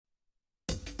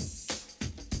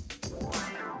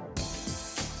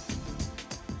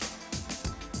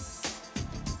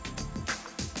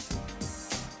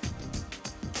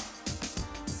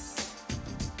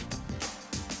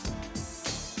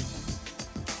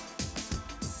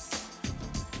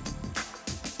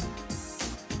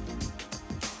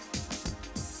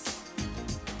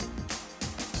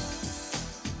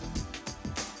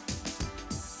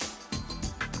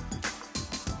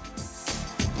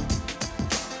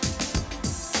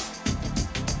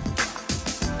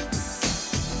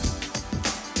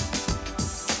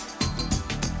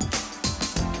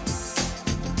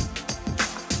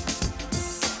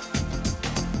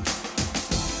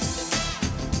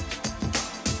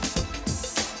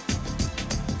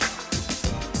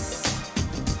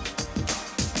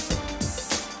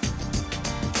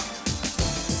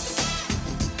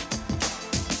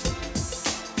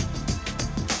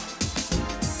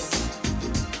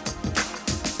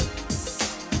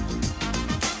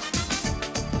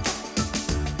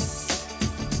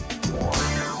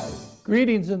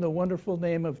Greetings in the wonderful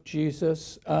name of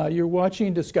Jesus. You're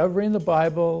watching Discovering the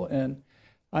Bible, and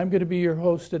I'm going to be your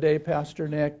host today, Pastor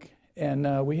Nick,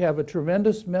 and we have a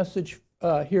tremendous message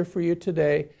here for you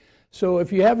today. So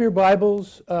if you have your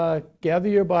Bibles, gather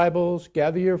your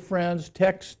friends,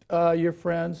 text your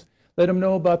friends, let them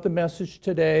know about the message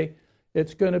today.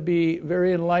 It's going to be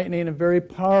very enlightening and very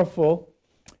powerful.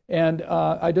 And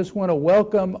I just want to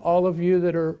welcome all of you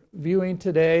that are viewing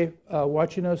today,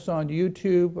 watching us on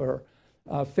YouTube or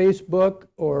Facebook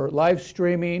or live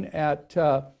streaming at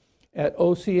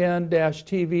ocn-tv.com.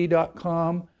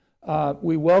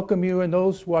 We welcome you, and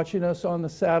those watching us on the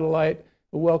satellite,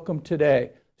 welcome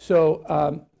today.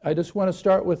 So I just want to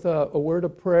start with a word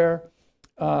of prayer.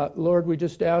 Lord, we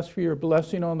just ask for your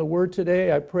blessing on the word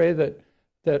today. I pray that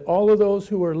all of those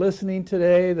who are listening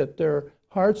today, that their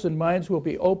hearts and minds will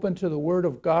be open to the word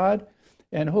of God.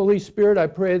 And Holy Spirit, I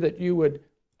pray that you would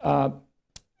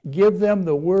give them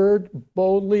the word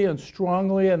boldly and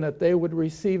strongly, and that they would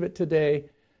receive it today.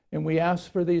 And we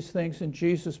ask for these things in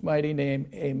Jesus' mighty name.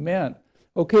 Amen.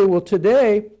 Okay, well,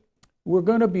 today we're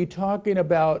going to be talking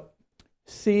about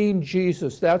seeing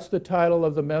Jesus. That's the title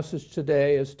of the message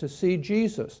today, is to see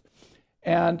Jesus.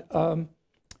 And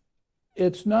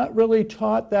it's not really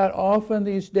taught that often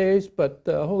these days, but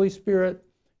the Holy Spirit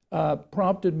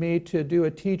prompted me to do a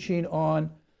teaching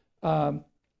on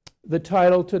the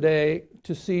title today,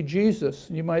 to see Jesus.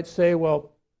 And you might say,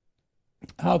 well,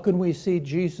 how can we see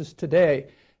Jesus today?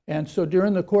 And so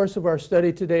during the course of our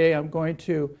study today, I'm going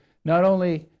to not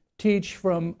only teach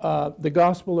from the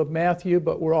Gospel of Matthew,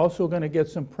 but we're also going to get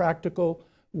some practical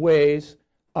ways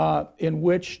in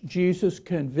which Jesus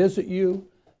can visit you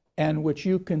and which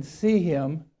you can see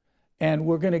him. And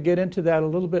we're going to get into that a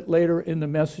little bit later in the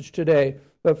message today.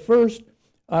 But first,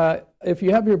 if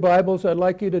you have your Bibles, I'd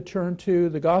like you to turn to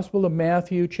the Gospel of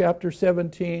Matthew, chapter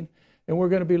 17, and we're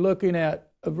going to be looking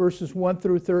at verses 1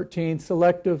 through 13,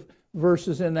 selective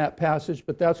verses in that passage,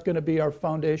 but that's going to be our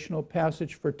foundational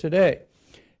passage for today.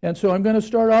 And so I'm going to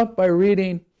start off by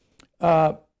reading,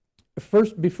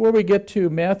 first, before we get to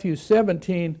Matthew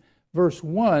 17, verse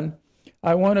 1,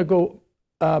 I want to go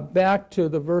back to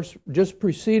the verse just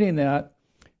preceding that,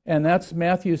 and that's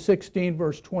Matthew 16,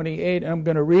 verse 28, and I'm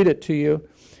going to read it to you.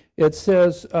 It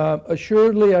says,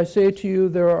 "Assuredly I say to you,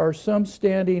 there are some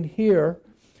standing here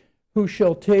who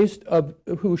shall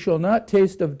not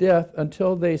taste of death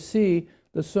until they see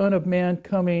the Son of Man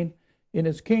coming in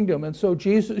his kingdom." And so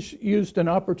Jesus used an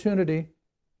opportunity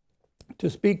to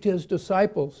speak to his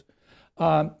disciples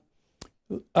on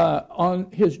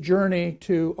his journey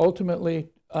to ultimately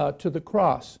to the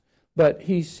cross. But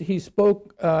he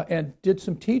spoke and did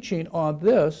some teaching on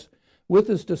this with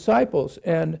his disciples.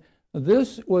 And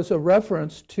this was a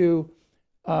reference to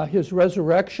his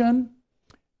resurrection,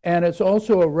 and it's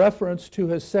also a reference to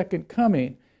his second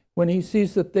coming when he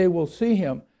sees that they will see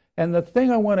him. And the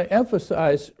thing I want to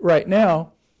emphasize right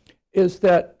now is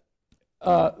that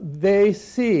they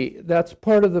see. That's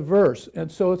part of the verse. And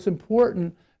so it's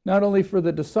important not only for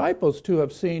the disciples to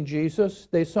have seen Jesus,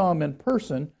 they saw him in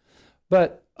person,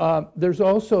 but there's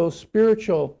also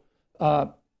spiritual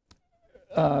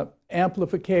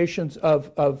amplifications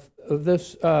of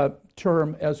this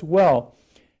term as well.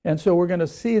 And so we're going to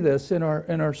see this in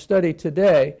our study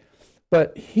today.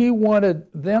 But he wanted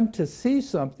them to see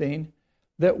something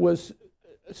that was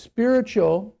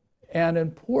spiritual and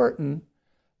important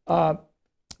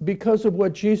because of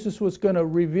what Jesus was going to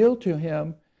reveal to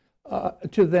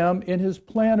them in his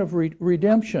plan of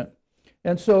redemption.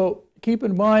 And so keep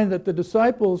in mind that the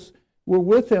disciples were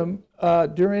with him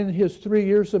during his 3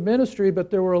 years of ministry, but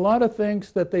there were a lot of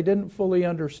things that they didn't fully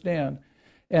understand.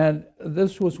 And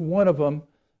this was one of them,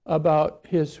 about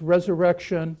his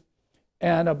resurrection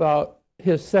and about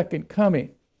his second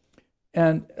coming.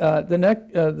 And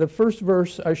the first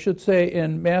verse, I should say,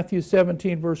 in Matthew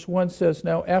 17, verse 1 says,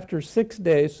 "Now after 6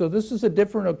 days," so this is a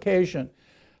different occasion.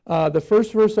 The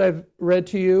first verse I've read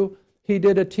to you, he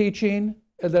did a teaching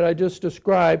that I just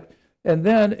described. And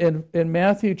then in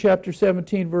Matthew chapter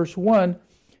 17, verse 1,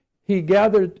 he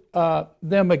gathered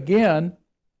them again,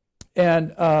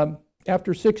 and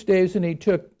after 6 days, and he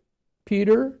took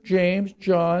Peter, James,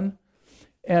 John,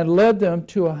 and led them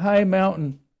to a high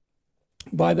mountain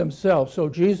by themselves. So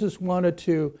Jesus wanted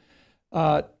to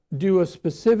do a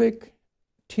specific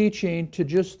teaching to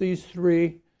just these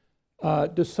three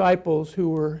disciples who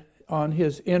were on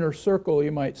his inner circle,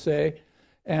 you might say,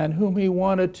 and whom he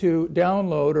wanted to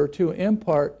download or to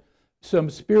impart some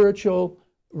spiritual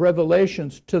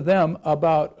revelations to them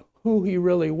about who he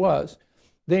really was.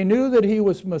 They knew that he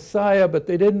was Messiah, but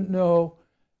they didn't know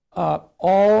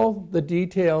all the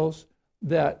details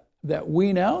that that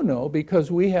we now know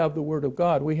because we have the Word of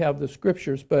God, we have the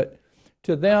Scriptures, but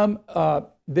to them,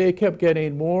 they kept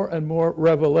getting more and more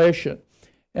revelation.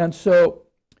 And so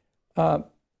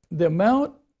the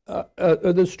amount,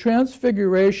 this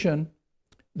transfiguration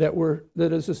that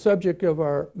is the subject of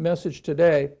our message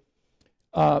today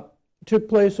took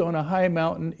place on a high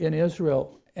mountain in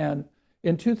Israel. And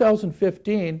in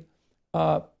 2015,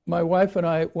 my wife and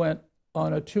I went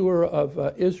on a tour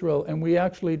of Israel, and we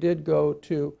actually did go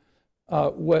to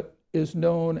what is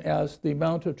known as the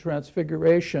Mount of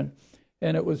Transfiguration.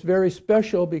 And it was very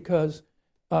special because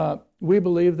we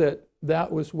believe that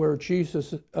that was where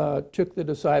Jesus took the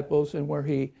disciples and where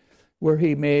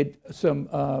he made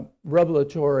some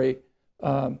revelatory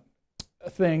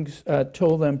things,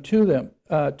 told them to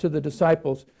the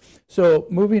disciples. So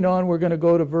moving on, we're going to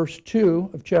go to verse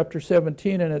 2 of chapter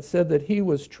 17, and it said that he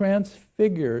was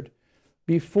transfigured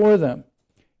before them,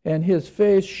 and his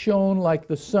face shone like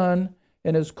the sun,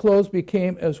 and his clothes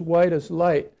became as white as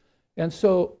light. And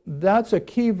so that's a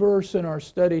key verse in our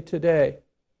study today.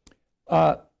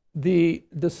 The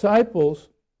disciples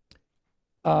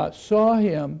saw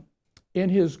him in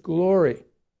his glory.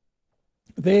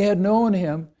 They had known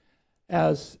him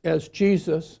as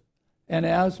Jesus and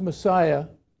as Messiah,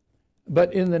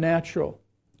 but in the natural.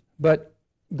 But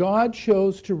God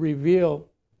chose to reveal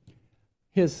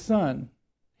his Son,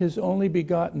 his only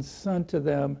begotten Son, to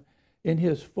them in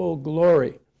his full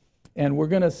glory. And we're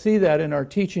going to see that in our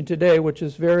teaching today, which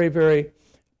is very, very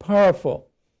powerful.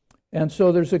 And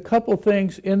so there's a couple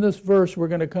things in this verse we're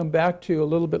going to come back to a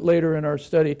little bit later in our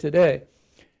study today.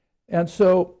 And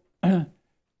so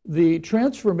the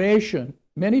transformation,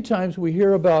 many times we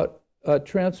hear about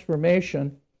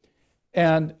transformation,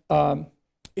 and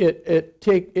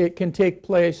it can take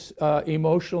place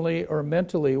emotionally or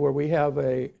mentally where we have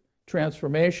a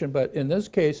transformation, but in this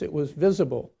case it was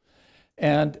visible.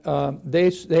 And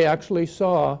they actually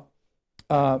saw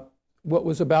what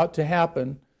was about to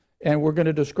happen, and we're going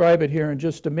to describe it here in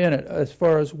just a minute as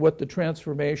far as what the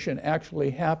transformation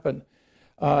actually happened.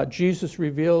 Jesus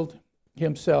revealed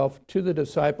himself to the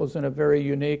disciples in a very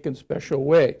unique and special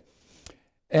way.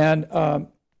 And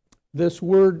this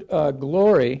word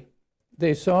glory,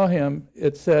 they saw him,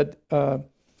 it said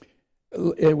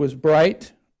it was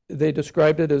bright. They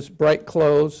described it as bright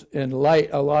clothes and light,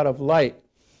 a lot of light.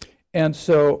 And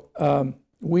so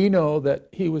we know that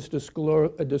he was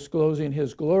disclosing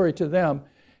his glory to them.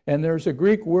 And there's a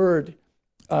Greek word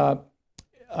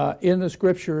in the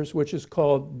Scriptures which is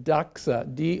called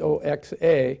doxa,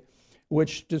 D-O-X-A,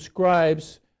 which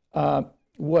describes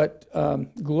what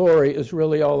glory is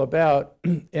really all about.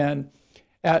 And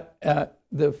at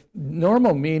the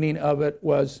normal meaning of it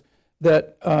was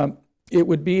that it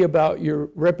would be about your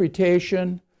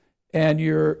reputation and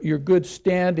your good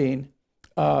standing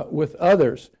with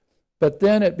others. But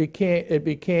then it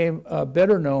became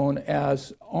better known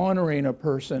as honoring a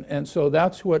person. And so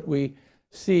that's what we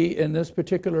see in this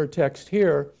particular text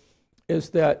here, is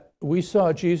that we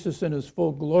saw Jesus in his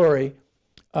full glory,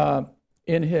 and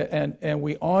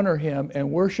we honor him and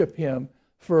worship him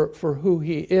for who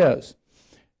he is.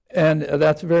 And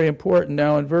that's very important.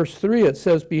 Now in verse 3 it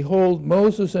says, "Behold,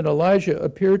 Moses and Elijah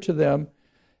appeared to them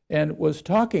and was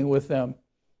talking with them."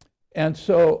 And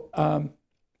so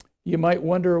you might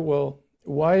wonder, well,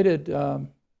 why did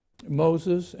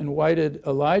Moses and why did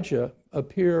Elijah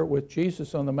appear with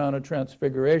Jesus on the Mount of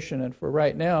Transfiguration? And for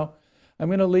right now, I'm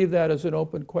going to leave that as an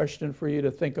open question for you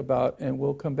to think about, and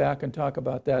we'll come back and talk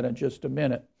about that in just a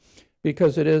minute,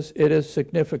 because it is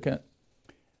significant.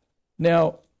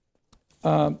 Now,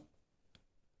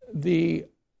 the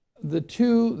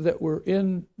two that were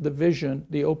in the vision,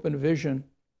 the open vision,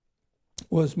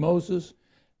 was Moses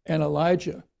and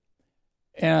Elijah.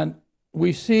 And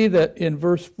we see that in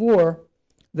verse 4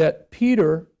 that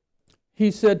Peter, he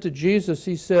said to Jesus,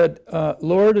 he said,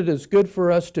 "Lord, it is good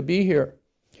for us to be here.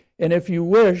 And if you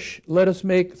wish, let us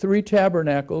make 3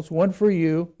 tabernacles, one for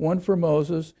you, one for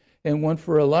Moses, and one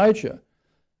for Elijah."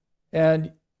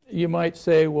 And you might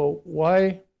say, well,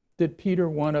 why did Peter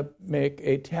want to make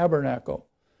a tabernacle?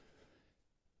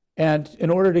 And in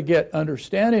order to get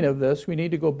understanding of this, we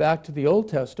need to go back to the Old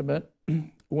Testament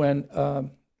when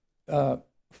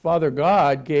Father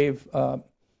God gave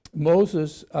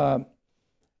Moses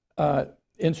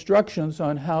instructions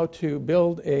on how to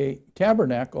build a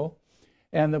tabernacle.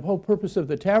 And the whole purpose of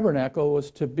the tabernacle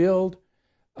was to build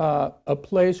a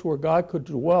place where God could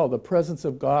dwell, the presence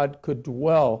of God could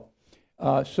dwell,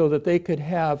 so that they could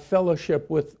have fellowship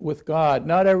with God.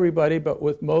 Not everybody, but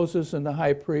with Moses and the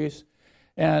high priest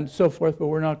and so forth. But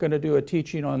we're not going to do a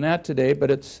teaching on that today. But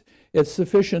it's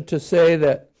sufficient to say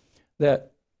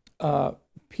that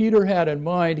Peter had in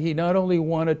mind, he not only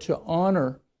wanted to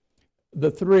honor the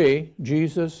three,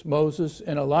 Jesus, Moses,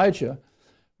 and Elijah,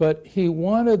 but he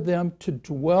wanted them to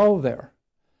dwell there.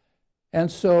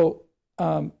 And so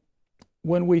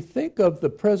when we think of the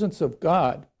presence of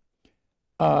God,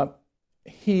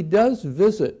 he does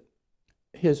visit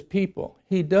his people.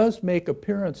 He does make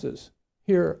appearances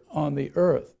here on the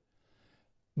earth.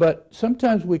 But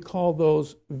sometimes we call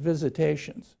those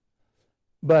visitations.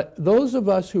 But those of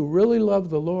us who really love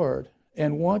the Lord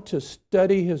and want to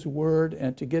study his word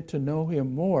and to get to know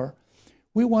him more,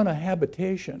 we want a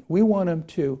habitation. We want him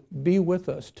to be with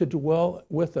us, to dwell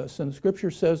with us. And the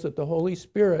scripture says that the Holy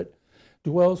Spirit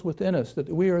dwells within us, that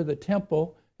we are the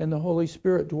temple and the Holy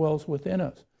Spirit dwells within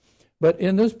us. But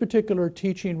in this particular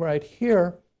teaching right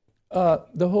here,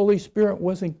 the Holy Spirit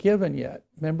wasn't given yet.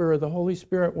 Remember, the Holy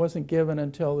Spirit wasn't given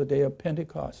until the day of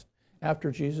Pentecost,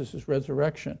 after Jesus'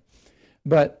 resurrection.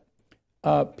 But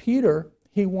Peter,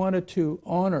 he wanted to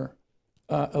honor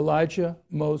Elijah,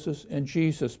 Moses, and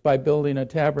Jesus by building a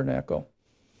tabernacle.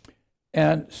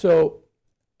 And so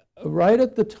right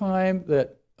at the time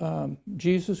that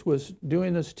Jesus was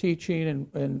doing this teaching,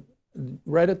 and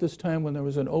right at this time when there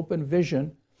was an open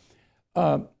vision,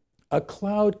 a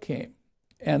cloud came.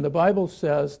 And the Bible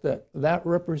says that that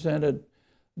represented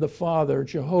the Father,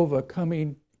 Jehovah,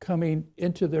 coming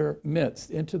into their midst,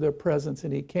 into their presence.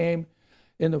 And he came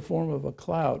in the form of a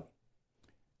cloud.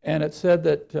 And it said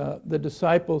that the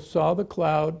disciples saw the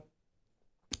cloud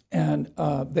and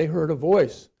they heard a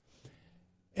voice.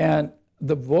 And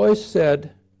the voice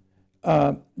said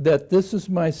that this is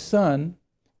my Son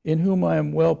in whom I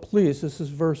am well pleased. This is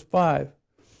verse 5.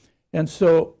 And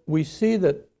so we see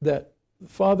that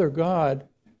Father God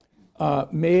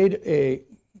made a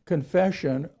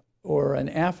confession or an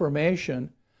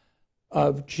affirmation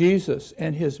of Jesus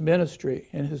and his ministry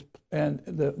and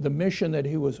the mission that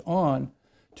he was on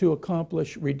to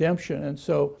accomplish redemption. And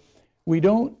so we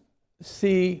don't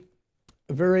see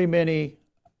very many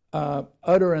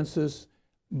utterances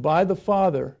by the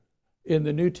Father in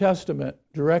the New Testament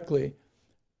directly,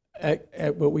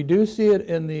 but we do see it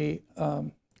in the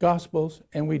Gospels,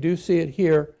 and we do see it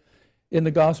here in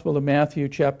the Gospel of Matthew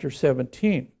chapter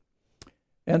 17.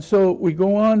 And so we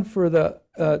go on for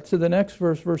to the next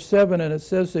verse, verse 7, and it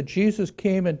says that Jesus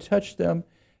came and touched them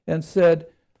and said,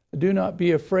 "Do not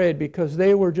be afraid," because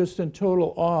they were just in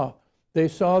total awe. They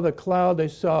saw the cloud, they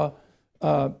saw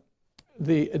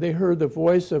they heard the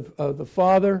voice of the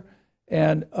Father,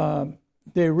 and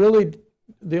they really,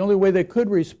 the only way they could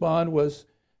respond was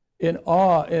in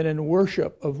awe and in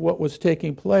worship of what was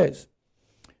taking place.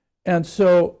 And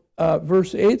so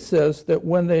verse 8 says that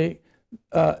when they,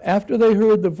 after they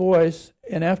heard the voice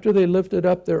and after they lifted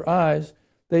up their eyes,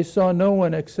 they saw no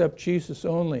one except Jesus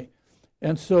only.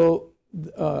 And so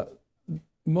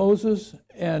Moses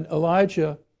and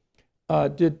Elijah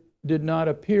did not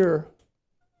appear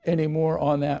anymore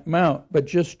on that mount, but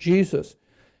just Jesus.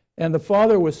 And the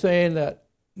Father was saying that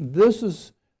this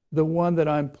is the one that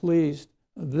I'm pleased.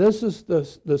 This is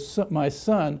my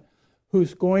Son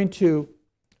who's going to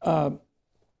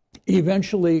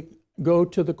eventually go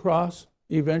to the cross,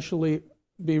 eventually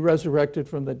be resurrected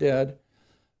from the dead,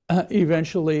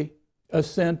 eventually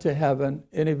ascend to heaven,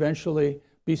 and eventually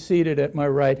be seated at my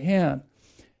right hand.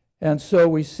 And so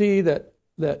we see that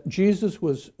Jesus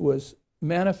was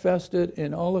manifested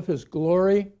in all of his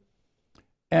glory,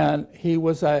 and he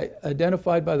was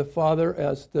identified by the Father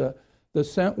as the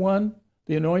sent one,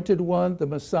 the anointed one, the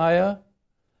Messiah.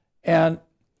 And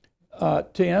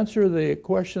to answer the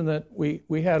question that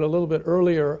we had a little bit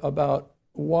earlier about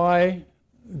why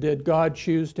did God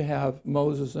choose to have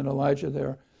Moses and Elijah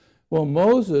there? Well,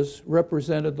 Moses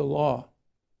represented the law,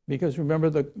 because remember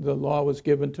the law was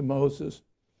given to Moses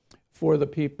for the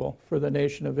people, for the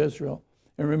nation of Israel.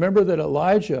 And remember that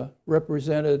Elijah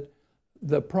represented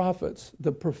the prophets,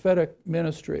 the prophetic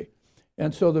ministry.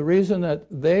 And so the reason that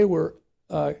they were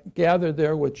gathered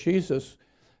there with Jesus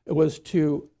was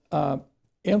to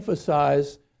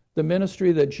emphasize the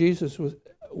ministry that Jesus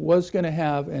was going to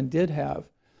have and did have.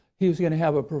 He was going to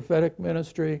have a prophetic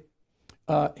ministry.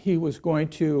 He was going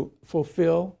to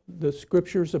fulfill the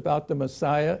scriptures about the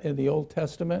Messiah in the Old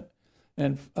Testament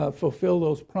and fulfill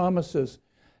those promises.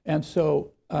 And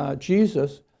so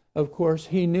Jesus, of course,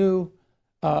 he knew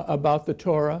about the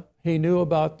Torah. He knew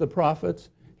about the prophets.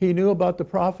 He knew about the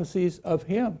prophecies of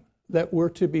him that were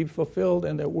to be fulfilled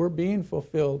and that were being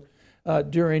fulfilled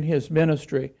during his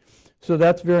ministry. So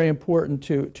that's very important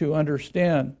to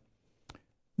understand.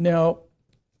 Now,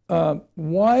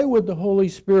 why would the Holy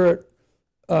Spirit,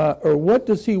 or what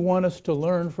does he want us to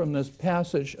learn from this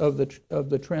passage of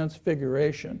the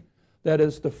Transfiguration? That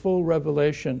is the full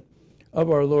revelation of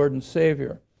our Lord and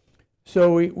Savior.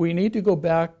 So we need to go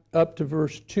back up to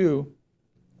verse 2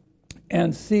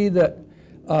 and see that,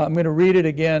 I'm going to read it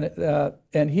again,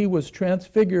 and he was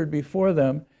transfigured before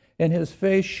them, and his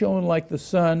face shone like the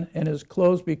sun, and his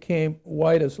clothes became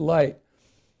white as light.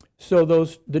 So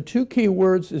the two key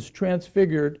words is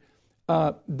transfigured.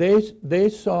 They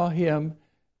saw him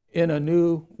in a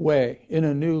new way, in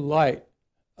a new light.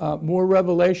 More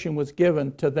revelation was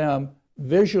given to them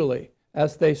visually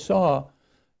as they saw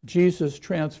Jesus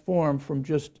transform from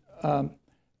just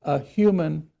a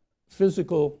human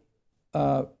physical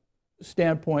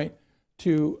standpoint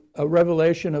to a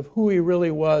revelation of who he really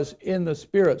was in the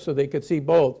spirit, so they could see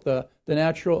both the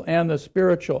natural and the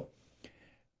spiritual.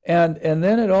 And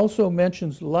then it also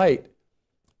mentions light.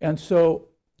 And so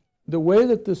the way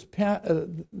that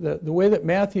the way that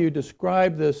Matthew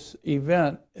described this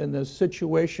event and this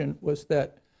situation was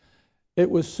that it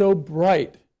was so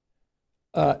bright.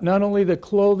 Not only the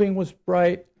clothing was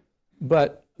bright,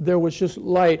 but there was just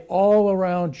light all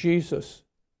around Jesus,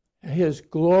 his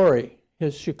glory,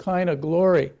 his Shekinah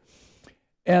glory.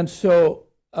 And so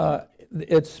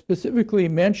it's specifically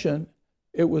mentioned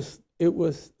it was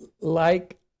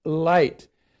like light.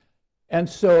 And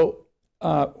so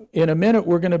in a minute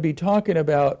we're going to be talking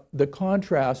about the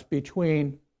contrast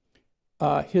between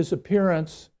his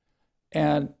appearance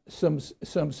and some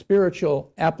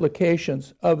spiritual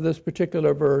applications of this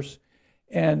particular verse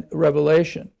and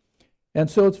Revelation. And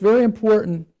so it's very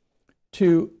important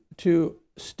to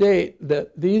state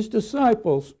that these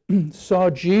disciples saw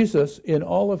Jesus in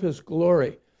all of his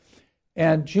glory.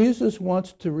 And Jesus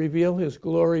wants to reveal his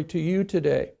glory to you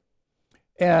today.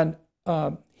 And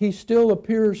he still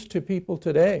appears to people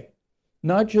today,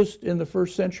 not just in the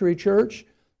first century church,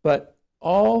 but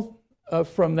all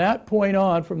from that point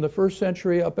on, from the first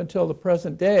century up until the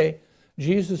present day,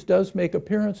 Jesus does make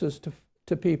appearances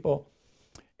to people.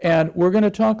 And we're going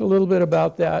to talk a little bit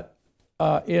about that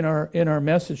in our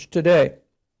message today.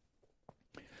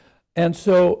 And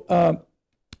so,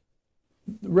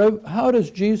 how does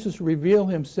Jesus reveal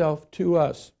himself to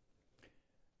us?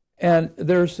 And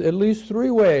there's at least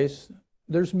three ways.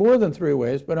 There's more than three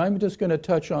ways, but I'm just going to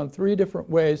touch on three different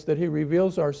ways that he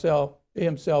reveals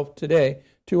himself today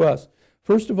to us.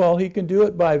 First of all, he can do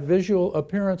it by visual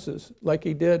appearances, like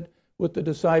he did with the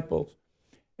disciples.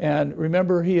 And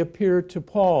remember, he appeared to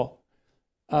Paul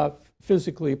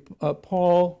physically.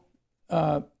 Paul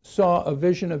saw a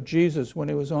vision of Jesus when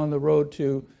he was on the road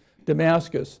to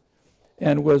Damascus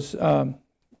and was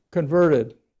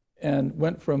converted and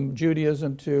went from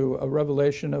Judaism to a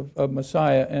revelation of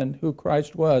Messiah and who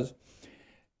Christ was.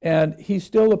 And he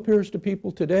still appears to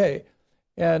people today.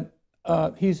 And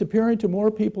he's appearing to more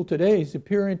people today. He's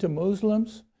appearing to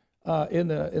Muslims in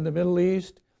the Middle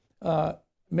East.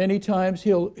 Many times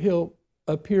he'll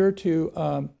appear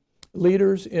to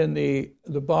leaders in the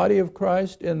body of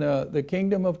Christ, in the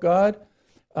kingdom of God,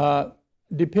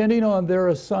 depending on their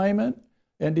assignment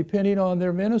and depending on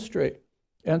their ministry.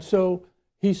 And so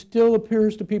he still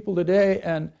appears to people today,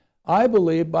 and I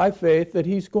believe by faith that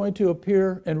he's going to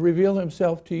appear and reveal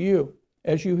himself to you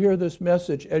as you hear this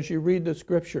message, as you read the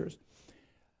scriptures.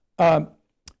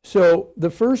 So the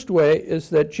first way is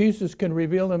that Jesus can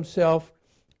reveal himself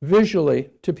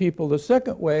visually to people. The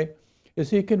second way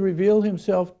is he can reveal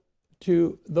himself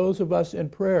to those of us in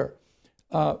prayer.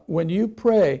 When you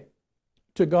pray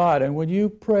to God and when you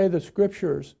pray the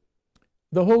scriptures,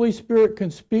 the Holy Spirit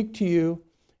can speak to you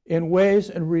in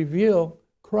ways and reveal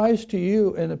Christ to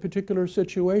you in a particular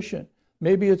situation.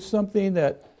 Maybe it's something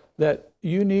that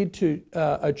you need to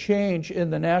a change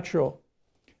in the natural.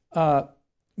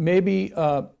 Maybe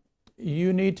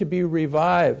you need to be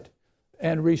revived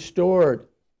and restored.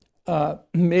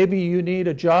 Maybe you need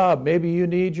a job. Maybe you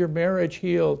need your marriage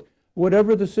healed.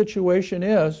 Whatever the situation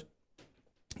is,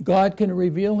 God can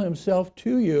reveal himself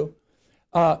to you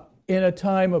in a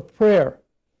time of prayer.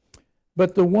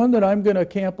 But the one that I'm going to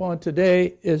camp on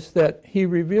today is that he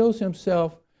reveals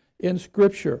himself in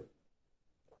Scripture.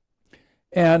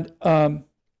 And as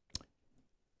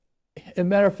a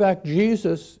matter of fact,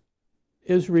 Jesus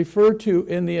is referred to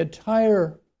in the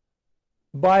entire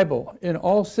Bible, in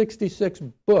all 66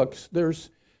 books.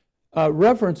 There's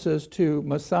references to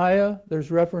Messiah,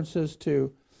 there's references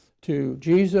to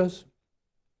Jesus,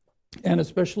 and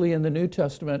especially in the New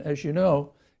Testament, as you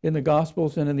know, in the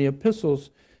Gospels and in the epistles,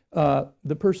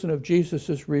 the person of Jesus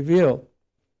is revealed.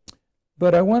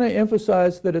 But I want to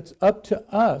emphasize that it's up to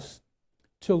us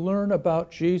to learn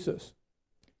about Jesus.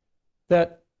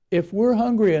 That if we're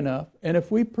hungry enough and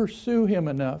if we pursue him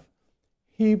enough,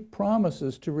 he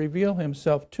promises to reveal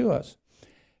himself to us.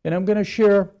 And I'm going to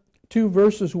share two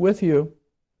verses with you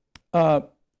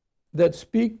that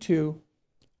speak to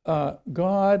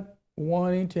God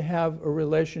wanting to have a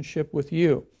relationship with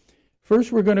you.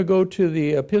 First, we're going to go to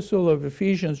the Epistle of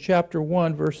Ephesians, chapter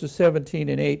 1, verses 17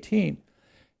 and 18.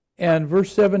 And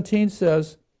verse 17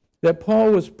 says that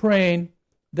Paul was praying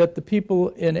that the people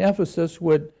in Ephesus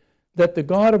that the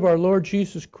God of our Lord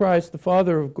Jesus Christ, the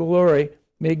Father of glory,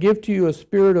 may give to you a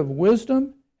spirit of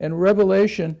wisdom and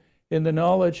revelation in the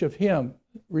knowledge of Him,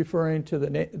 referring to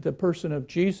the person of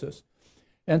Jesus.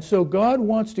 And so God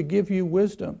wants to give you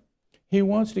wisdom. He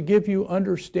wants to give you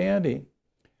understanding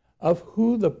of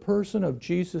who the person of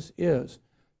Jesus is,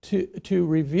 to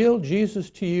reveal Jesus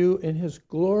to you in His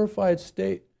glorified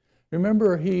state.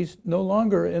 Remember, He's no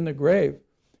longer in the grave.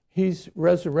 He's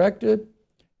resurrected.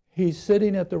 He's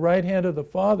sitting at the right hand of the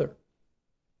Father.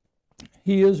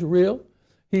 He is real.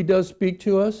 He does speak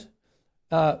to us.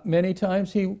 Many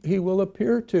times He will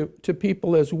appear to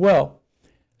people as well.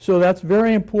 So that's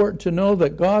very important to know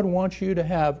that God wants you to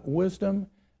have wisdom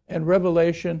and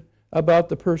revelation about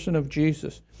the person of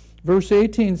Jesus. Verse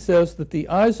 18 says that the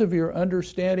eyes of your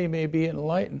understanding may be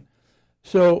enlightened.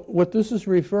 So what this is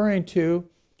referring to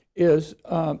is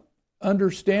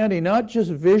understanding, not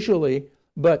just visually,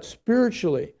 but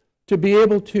spiritually, to be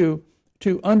able to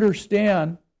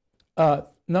understand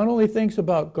not only things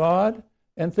about God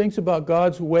and things about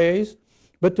God's ways,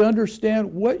 but to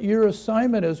understand what your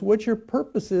assignment is, what your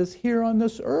purpose is here on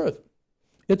this earth.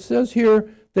 It says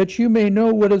here that you may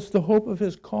know what is the hope of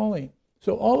His calling.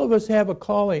 So all of us have a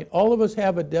calling, all of us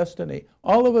have a destiny,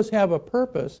 all of us have a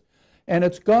purpose, and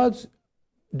it's God's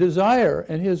desire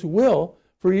and His will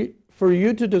for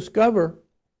you to discover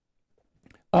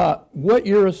what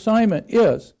your assignment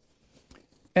is.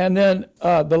 And then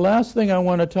the last thing I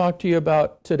want to talk to you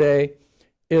about today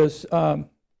is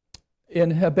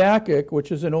in Habakkuk,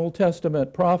 which is an Old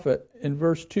Testament prophet, in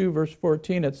verse 2, verse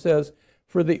 14, it says,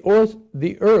 "For the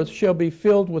earth shall be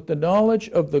filled with the knowledge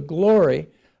of the glory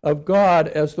of God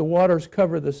as the waters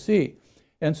cover the sea."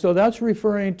 And so that's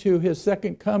referring to His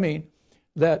second coming,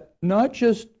 that not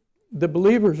just the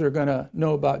believers are going to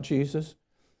know about Jesus,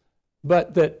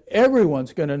 but that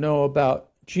everyone's going to know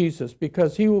about Jesus,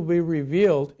 because He will be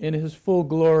revealed in His full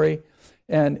glory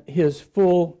and His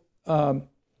full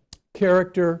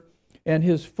character and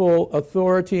His full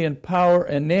authority and power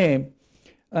and name.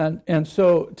 And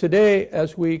so today,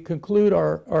 as we conclude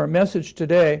our message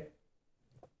today,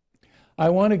 I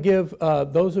want to give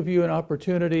those of you an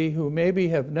opportunity who maybe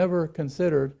have never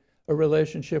considered a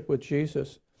relationship with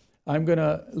Jesus. I'm going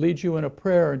to lead you in a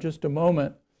prayer in just a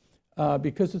moment,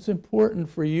 because it's important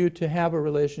for you to have a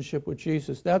relationship with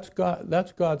Jesus. That's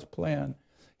God's plan.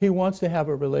 He wants to have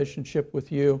a relationship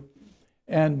with you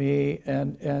and me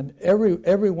and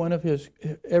every one of His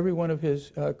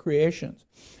creations.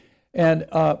 And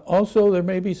also, there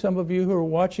may be some of you who are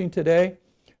watching today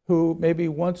who maybe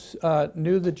once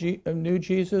knew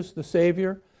Jesus, the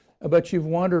Savior, but you've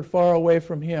wandered far away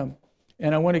from Him.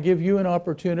 And I want to give you an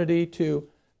opportunity to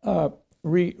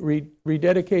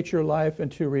rededicate your life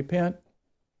and to repent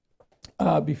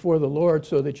before the Lord,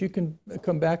 so that you can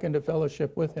come back into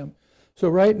fellowship with Him. So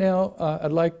right now,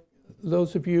 I'd like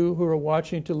those of you who are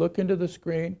watching to look into the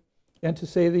screen and to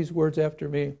say these words after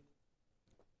me.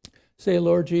 Say,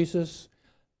 "Lord Jesus,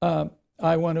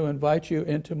 I want to invite you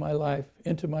into my life,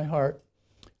 into my heart.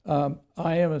 I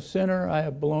am a sinner. I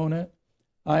have blown it.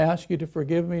 I ask you to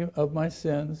forgive me of my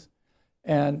sins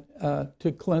and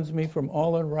to cleanse me from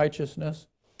all unrighteousness.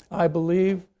 I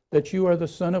believe that you are the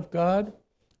Son of God,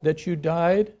 that you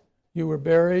died, you were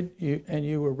buried, and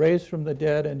you were raised from the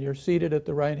dead, and you're seated at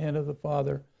the right hand of the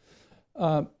Father.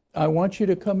 I want you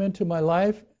to come into my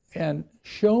life and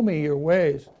show me your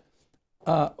ways.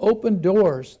 Open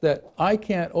doors that I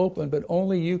can't open, but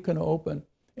only you can open,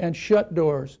 and shut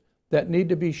doors that need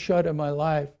to be shut in my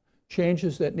life,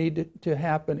 changes that need to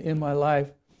happen in my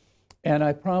life. And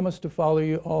I promise to follow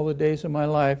you all the days of my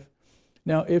life."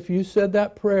 Now, if you said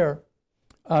that prayer,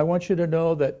 I want you to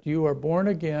know that you are born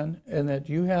again and that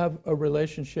you have a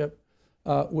relationship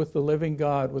with the living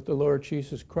God, with the Lord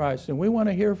Jesus Christ. And we want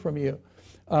to hear from you.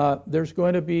 There's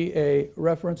going to be a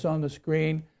reference on the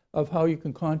screen of how you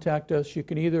can contact us. You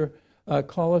can either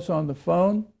call us on the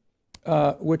phone,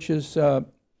 which is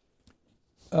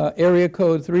area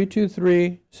code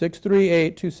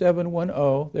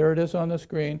 323-638-2710. There it is on the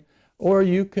screen. Or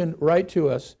you can write to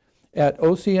us at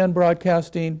OCN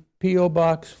Broadcasting, P.O.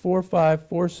 Box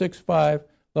 45465,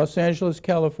 Los Angeles,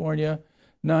 California.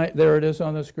 There it is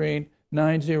on the screen,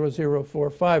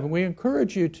 90045. And we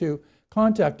encourage you to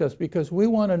contact us because we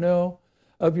want to know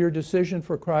of your decision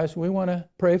for Christ. We want to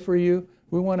pray for you.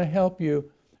 We want to help you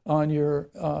on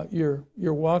your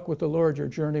walk with the Lord, your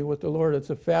journey with the Lord. It's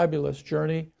a fabulous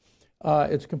journey.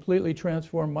 It's completely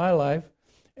transformed my life,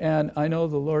 and I know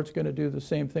the Lord's going to do the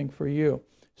same thing for you.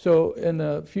 So in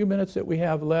the few minutes that we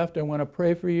have left, I want to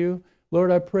pray for you.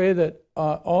 Lord, I pray that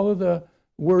all of the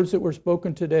words that were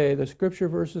spoken today, the scripture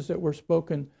verses that were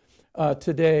spoken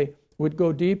today, would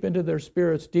go deep into their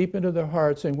spirits, deep into their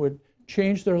hearts, and would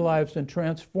change their lives and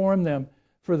transform them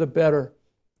for the better.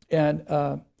 And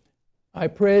I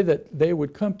pray that they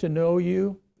would come to know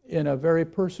you in a very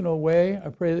personal way. I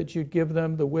pray that you'd give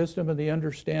them the wisdom and the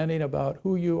understanding about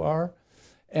who you are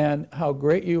and how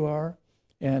great you are.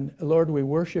 And Lord, we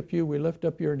worship you, we lift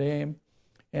up your name,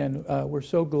 and we're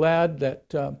so glad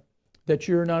that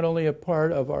you're not only a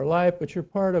part of our life, but you're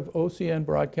part of OCN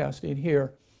Broadcasting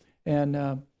here.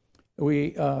 And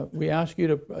we ask you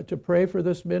to pray for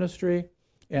this ministry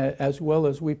as well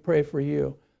as we pray for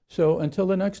you. So until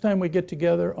the next time we get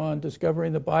together on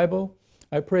Discovering the Bible,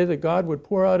 I pray that God would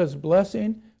pour out his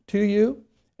blessing to you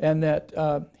and that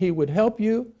he would help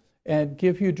you and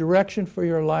give you direction for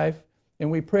your life. And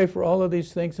we pray for all of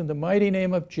these things in the mighty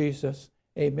name of Jesus.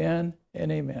 Amen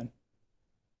and amen.